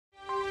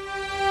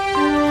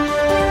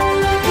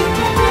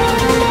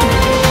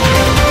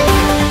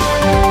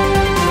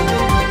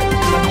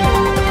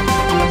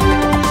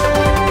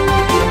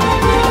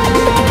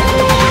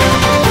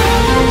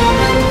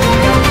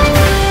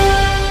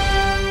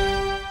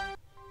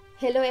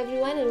Hello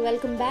everyone and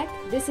welcome back.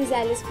 This is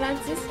Alice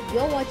Francis.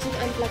 You're watching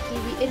Unplugged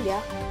TV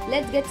India.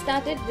 Let's get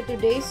started with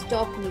today's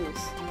top news.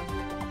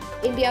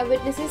 India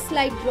witnesses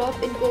slight drop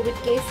in COVID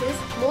cases.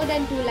 More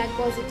than 2 lakh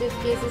positive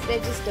cases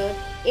registered,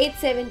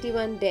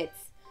 871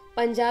 deaths.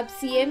 Punjab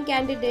CM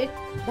candidate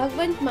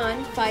Bhagwant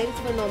Mann files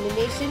for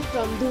nomination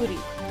from Dhuri.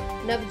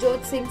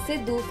 Navjot Singh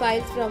Sidhu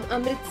files from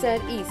Amritsar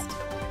East.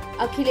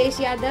 Akhilesh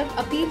Yadav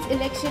appeals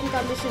Election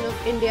Commission of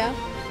India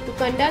to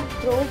conduct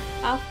probe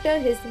after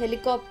his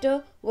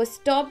helicopter was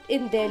stopped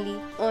in Delhi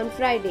on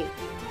Friday.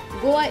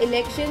 Goa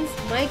elections,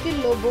 Michael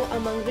Lobo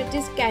among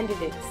richest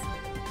candidates.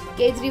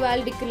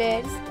 Kejriwal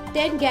declares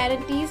 10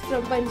 guarantees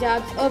from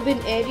Punjab's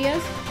urban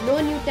areas, no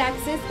new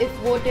taxes if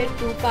voted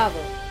to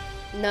power.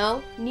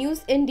 Now,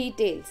 news in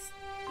details.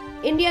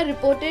 India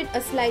reported a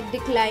slight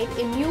decline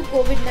in new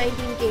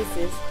COVID-19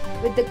 cases,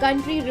 with the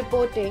country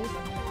reporting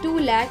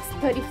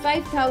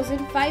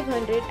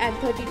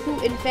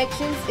 2,35,532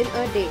 infections in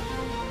a day.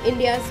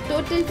 India's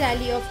total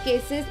tally of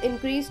cases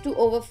increased to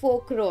over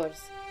 4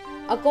 crores.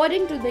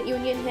 According to the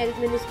Union Health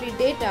Ministry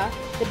data,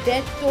 the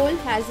death toll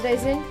has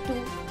risen to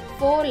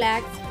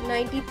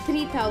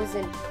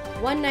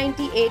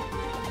 4,93,198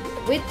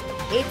 with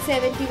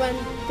 871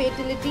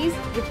 fatalities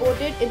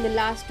reported in the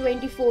last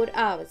 24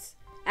 hours.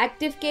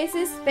 Active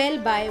cases fell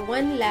by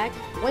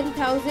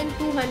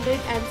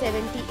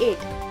 1,01,278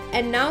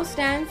 and now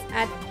stands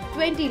at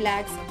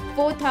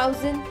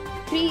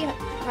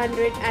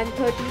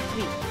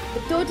 20,04,333. The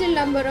total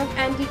number of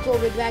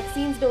anti-COVID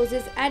vaccines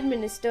doses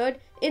administered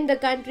in the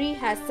country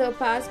has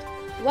surpassed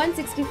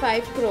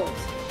 165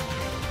 crores.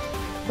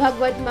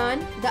 Bhagwant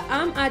Mann, the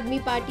Aam Aadmi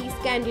Party's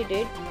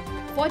candidate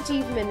for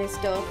Chief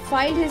Minister,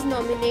 filed his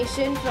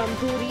nomination from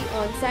Dhuri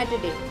on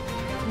Saturday.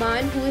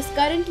 Mann, who is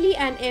currently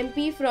an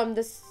MP from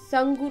the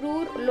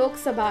Sangrur Lok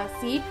Sabha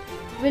seat,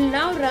 will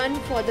now run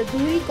for the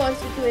Dhuri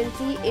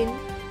constituency in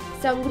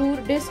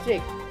Sangrur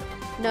district.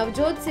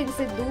 Navjot Singh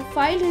Sidhu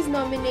filed his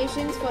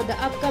nominations for the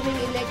upcoming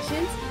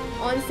elections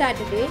on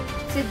Saturday.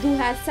 Sidhu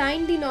has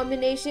signed the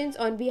nominations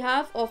on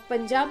behalf of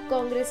Punjab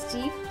Congress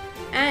Chief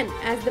and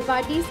as the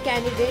party's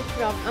candidate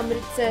from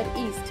Amritsar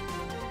East.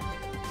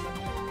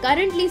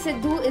 Currently,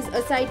 Sidhu is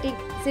a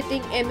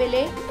sitting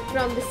MLA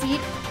from the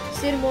seat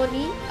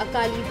Shiromani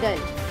Akali Dal.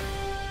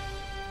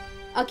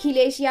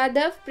 Akhilesh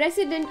Yadav,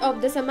 president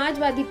of the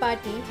Samajwadi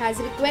Party, has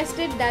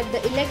requested that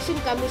the Election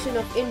Commission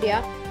of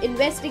India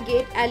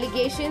investigate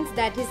allegations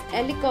that his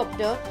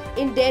helicopter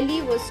in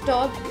Delhi was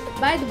stopped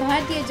by the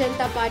Bharatiya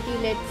Janata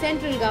Party-led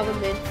central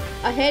government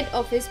ahead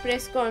of his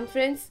press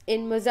conference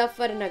in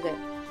Muzaffarnagar.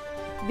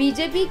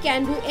 BJP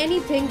can do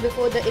anything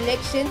before the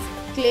elections,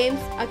 claims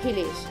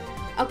Akhilesh.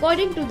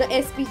 According to the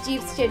SP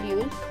chief's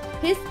schedule,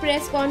 his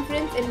press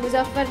conference in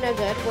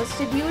Muzaffarnagar was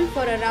scheduled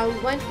for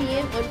around 1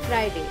 p.m. on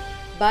Friday.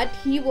 But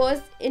he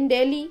was in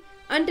Delhi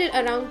until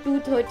around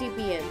 2:30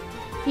 p.m.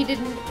 He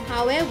didn't,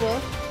 however,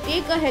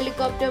 take a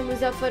helicopter to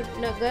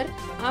Muzaffarnagar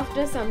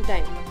after some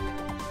time.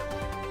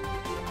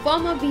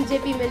 Former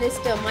BJP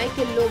minister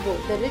Michael Lobo,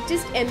 the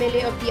richest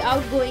MLA of the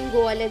outgoing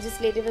Goa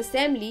Legislative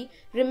Assembly,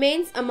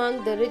 remains among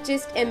the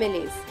richest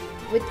MLAs,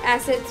 with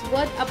assets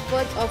worth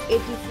upwards of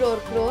 84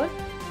 crore,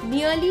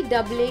 nearly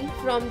doubling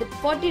from the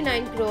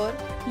 49 crore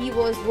he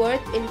was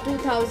worth in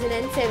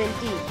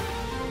 2017.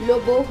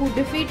 Lobo, who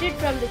defeated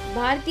from the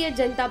Bharatiya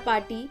Janata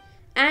Party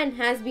and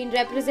has been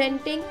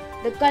representing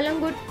the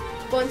Kalangut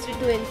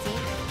constituency,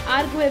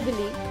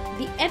 arguably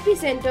the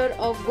epicenter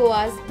of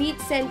Goa's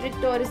beach-centric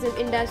tourism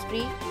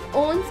industry,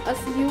 owns a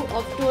slew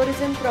of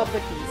tourism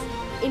properties,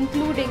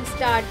 including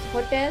starred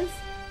hotels,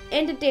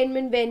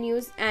 entertainment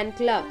venues and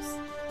clubs.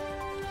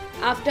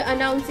 After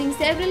announcing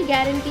several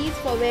guarantees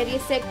for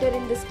various sectors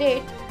in the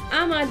state,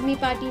 Aam Aadmi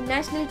Party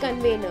National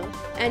Convener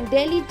and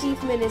Delhi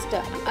Chief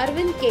Minister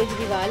Arvind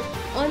Kejriwal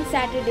on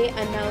Saturday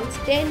announced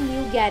 10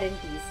 new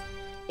guarantees,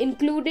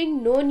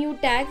 including no new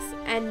tax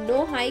and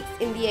no hikes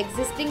in the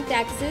existing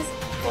taxes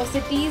for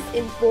cities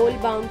in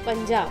coal-bound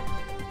Punjab.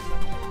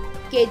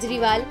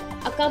 Kejriwal,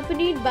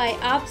 accompanied by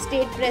AAP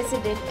State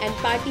President and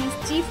party's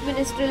Chief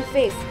Ministerial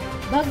face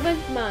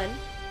Bhagwant Mann,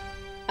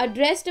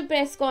 addressed a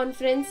press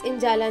conference in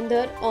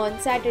Jalandhar on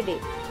Saturday.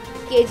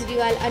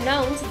 Kejriwal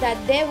announced that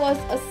there was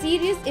a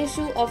serious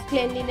issue of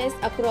cleanliness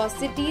across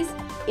cities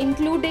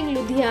including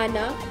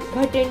Ludhiana,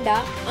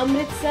 Bhatinda,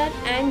 Amritsar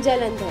and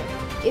Jalandhar.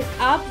 If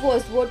AAP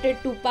was voted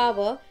to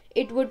power,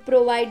 it would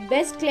provide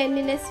best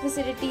cleanliness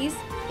facilities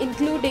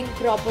including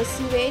proper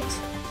sewage,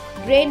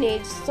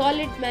 drainage,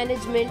 solid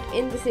management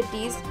in the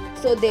cities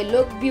so they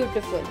look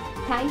beautiful.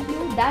 Thank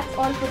you. That's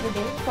all for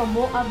today. For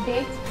more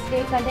updates,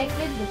 stay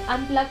connected with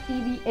Unplugged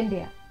TV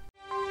India.